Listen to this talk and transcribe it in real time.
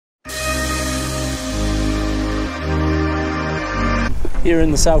here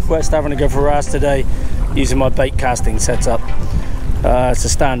in the southwest, having a go for wrasse today using my bait casting setup. It's a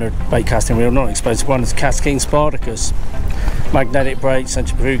standard bait casting reel, not an expensive one. It's Cast King Spartacus. Magnetic brakes,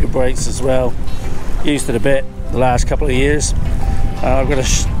 centrifugal brakes as well. Used it a bit the last couple of years. I've got a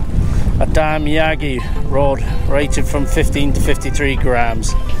Dan Miyagi rod rated from 15 to 53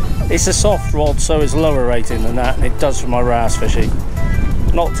 grams. It's a soft rod, so it's lower rating than that, and it does for my wrasse fishing.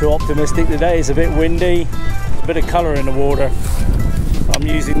 Not too optimistic today, it's a bit windy, a bit of colour in the water. I'm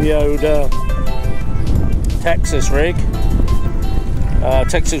using the old Texas rig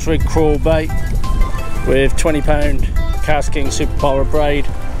crawl bait with 20-pound Cast King Superpower braid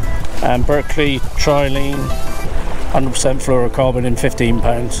and Berkeley Trilene 100% fluorocarbon in 15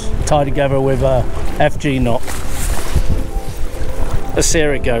 pounds, tied together with a FG knot. Let's see how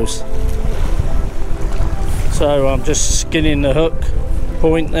it goes. So I'm just skinning the hook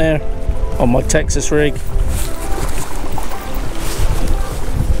point there on my Texas rig.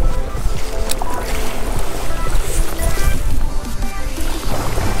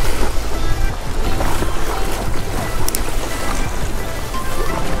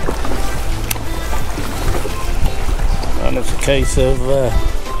 And it's a case of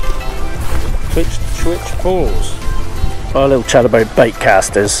twitch pause. A little chat about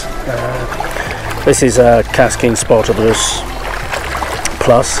Baitcasters. This is a Cast King Spartacus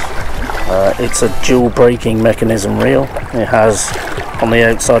Plus. It's a dual braking mechanism reel. It has on the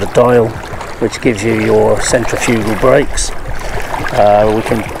outside a dial which gives you your centrifugal brakes. We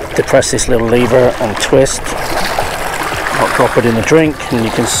can depress this little lever and twist, not drop it in the drink, and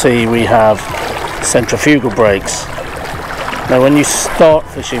you can see we have centrifugal brakes. Now when you start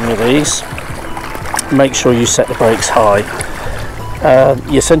fishing with these, make sure you set the brakes high.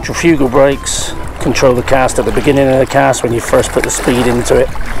 Your centrifugal brakes control the cast at the beginning of the cast when you first put the speed into it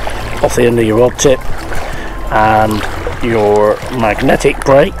off the end of your rod tip, and your magnetic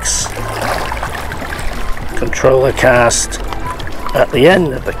brakes control the cast at the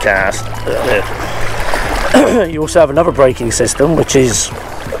end of the cast. You also have another braking system, which is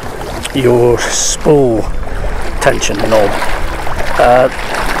your spool tension knob.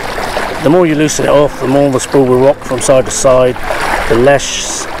 The more you loosen it off, the more the spool will rock from side to side, the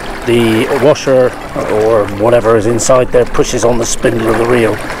less the washer or whatever is inside there pushes on the spindle of the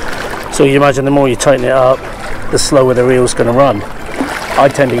reel. So you imagine the more you tighten it up, the slower the reel's going to run. I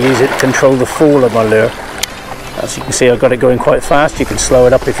tend to use it to control the fall of my lure. As you can see, I've got it going quite fast. You can slow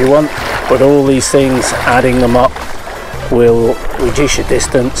it up if you want, but all these things, adding them up, will reduce your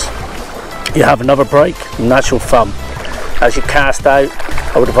distance. You have another brake, natural thumb. As you cast out,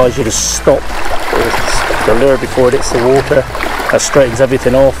 I would advise you to stop the lure before it hits the water. That straightens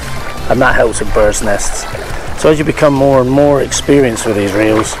everything off, and that helps with bird's nests. So as you become more and more experienced with these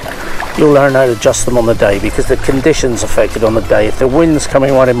reels, you'll learn how to adjust them on the day, because the conditions affected on the day. If the wind's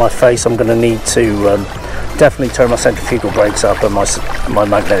coming right in my face, I'm going to need to definitely turn my centrifugal brakes up and my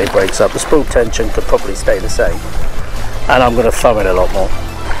magnetic brakes up. The spool tension could probably stay the same, and I'm going to thumb it a lot more.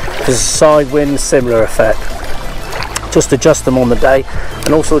 Because side wind, similar effect. Just adjust them on the day,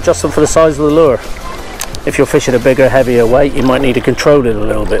 and also adjust them for the size of the lure. If you're fishing a bigger, heavier weight, you might need to control it a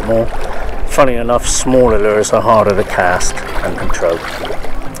little bit more. Funny enough, smaller lures are harder to cast and control.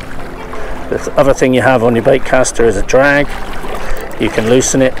 The other thing you have on your Baitcaster is a drag. You can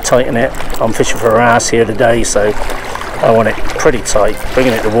loosen it, tighten it. I'm fishing for wrasse here today, so I want it pretty tight.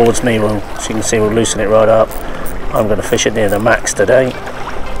 Bringing it towards me, so you can see we'll loosen it right up. I'm going to fish it near the max today.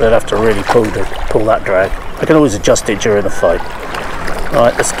 We'll have to really pull that drag. I can always adjust it during the fight.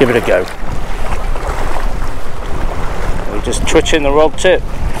 Alright, let's give it a go. We're just twitching the rod tip.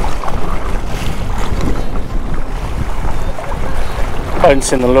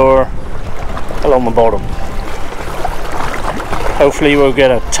 Bouncing the lure along the bottom. Hopefully we'll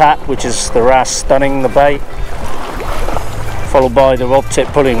get a tap, which is the wrasse stunning the bait, followed by the rod tip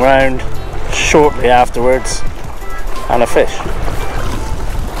pulling round shortly afterwards, and a fish.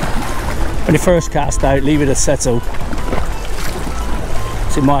 When you first cast out, leave it to settle.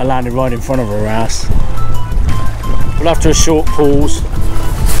 So it might have landed right in front of a wrasse. But after a short pause,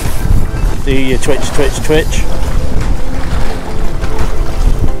 do your twitch, twitch, twitch.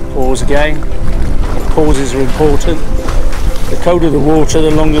 Pause again. Pauses are important. The colder the water, the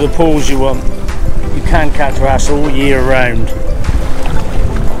longer the pause you want. You can catch wrasse all year round.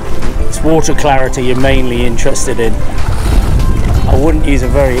 It's water clarity you're mainly interested in. I wouldn't use a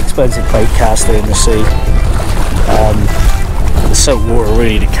very expensive Baitcaster in the sea. The salt water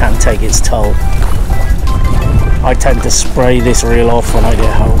really can take its toll. I tend to spray this reel off when I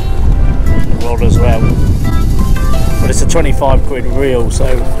get home. The rod as well. But it's a 25 quid reel, so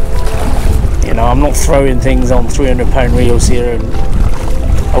you know, I'm not throwing things on £300 reels here and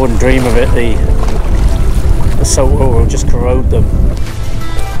I wouldn't dream of it. The salt will just corrode them.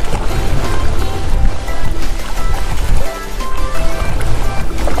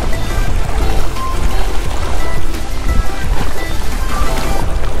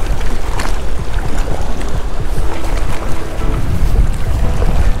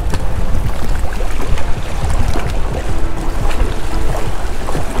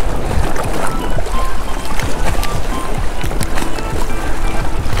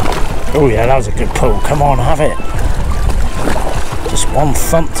 Oh yeah, that was a good pull. Come on, have it. Just one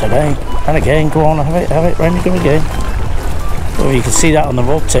thump today. And again, go on, have it, ready to go again. Well, you can see that on the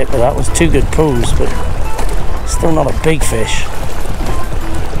rod tip, but that was 2 good pulls, but still not a big fish.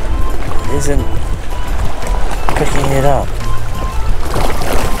 It isn't picking it up.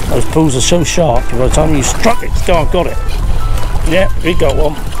 Those pulls are so sharp, by the time you struck it, it's gone, got it. Yeah, we got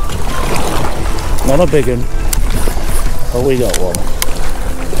one. Not a big one, but we got one.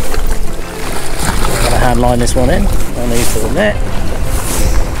 Hand line this one in, no need for the net.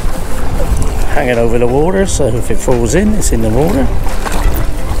 Hang it over the water so if it falls in, it's in the water.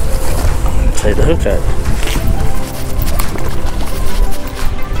 Take the hook out.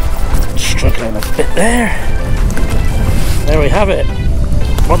 Struggling a bit there. There we have it.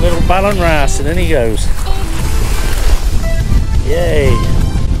 One little ballon wrasse and in he goes. Yay!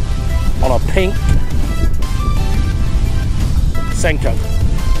 On a pink Senko.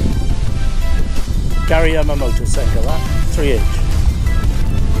 Gary Yamamoto Senko, that 3-inch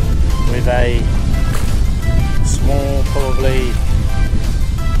with a small, probably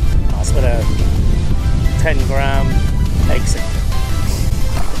that's about a 10-gram egg sac.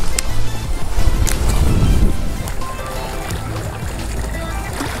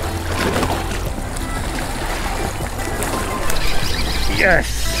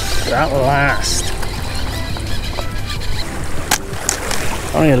 Yes, that last.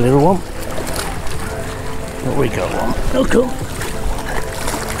 Only a little one. But we got one. Oh, cool.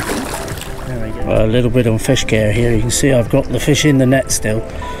 There we go. Well, a little bit on fish care here. You can see I've got the fish in the net still,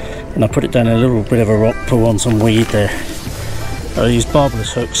 and I put it down a little bit of a rock pull on some weed there. I use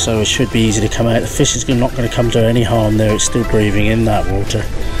barbless hooks, so it should be easy to come out. The fish is not going to come to any harm there. It's still breathing in that water.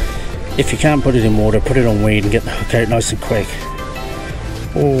 If you can't put it in water, put it on weed and get the hook out nice and quick.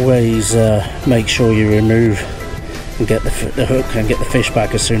 Always make sure you remove and get the hook and get the fish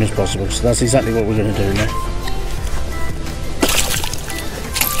back as soon as possible. So that's exactly what we're going to do now.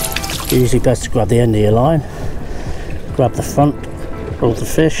 Usually best to grab the end of your line, grab the front of the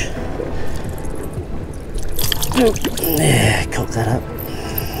fish. Yeah, cock that up.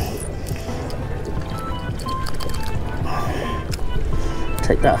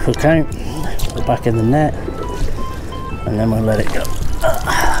 Take that hook out, put it back in the net, and then we'll let it go.